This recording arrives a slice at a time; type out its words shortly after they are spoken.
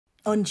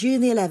On June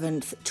the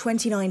 11th,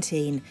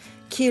 2019,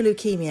 Cure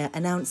Leukaemia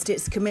announced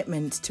its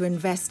commitment to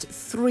invest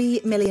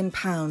 £3 million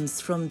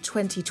from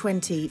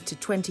 2020 to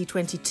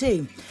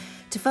 2022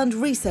 to fund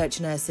research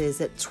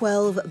nurses at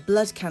 12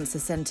 blood cancer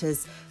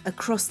centres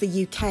across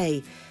the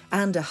UK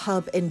and a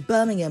hub in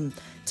Birmingham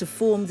to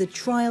form the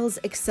Trials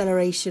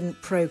Acceleration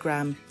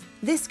Programme.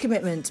 This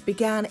commitment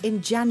began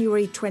in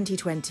January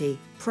 2020,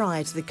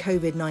 prior to the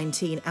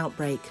COVID-19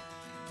 outbreak.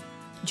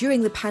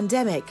 During the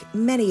pandemic,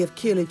 many of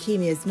Cure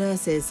Leukaemia's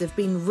nurses have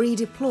been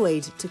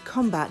redeployed to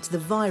combat the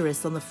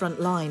virus on the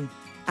front line.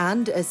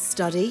 And a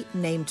study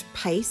named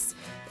PACE,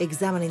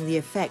 examining the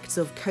effects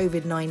of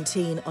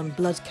COVID-19 on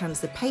blood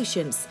cancer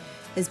patients,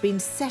 has been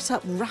set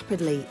up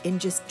rapidly in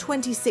just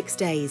 26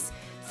 days,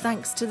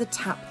 thanks to the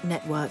TAP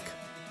network.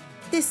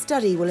 This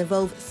study will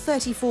involve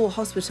 34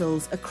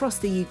 hospitals across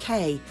the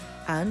UK,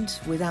 and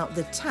without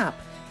the TAP,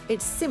 it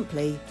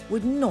simply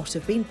would not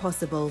have been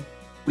possible.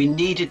 We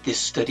needed this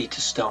study to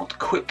start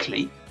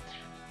quickly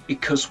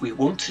because we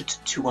wanted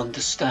to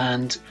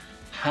understand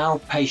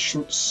how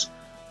patients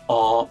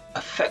are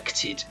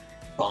affected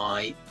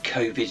by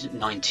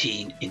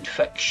COVID-19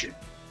 infection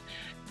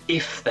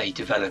if they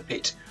develop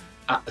it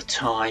at the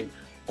time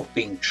of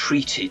being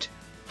treated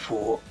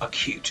for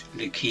acute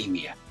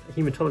leukemia.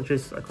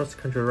 Haematologists across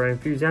the country are very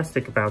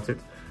enthusiastic about it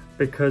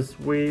because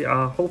we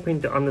are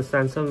hoping to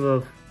understand some of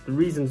the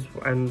reasons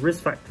and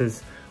risk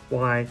factors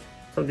why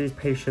some of these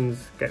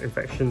patients get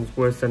infections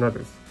worse than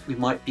others. We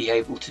might be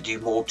able to do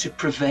more to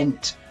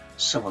prevent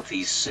some of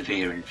these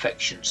severe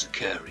infections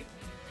occurring.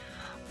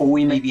 Or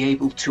we may be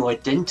able to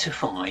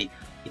identify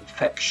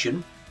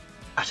infection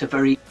at a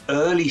very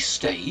early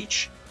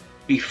stage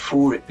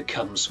before it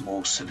becomes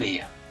more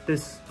severe.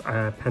 This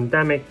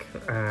pandemic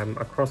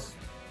across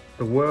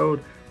the world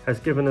has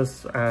given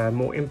us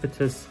more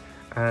impetus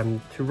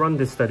to run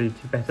this study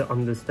to better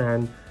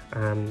understand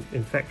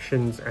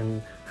infections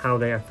and how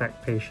they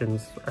affect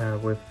patients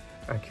with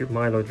acute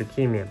myeloid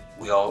leukemia.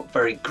 We are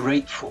very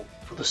grateful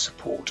for the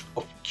support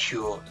of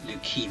Cure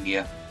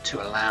Leukaemia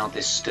to allow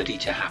this study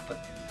to happen.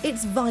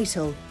 It's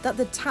vital that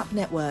the TAP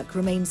network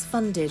remains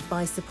funded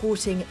by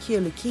supporting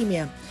Cure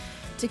Leukaemia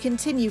to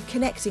continue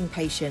connecting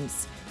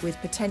patients with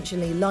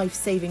potentially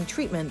life-saving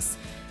treatments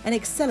and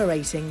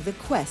accelerating the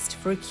quest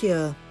for a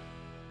cure.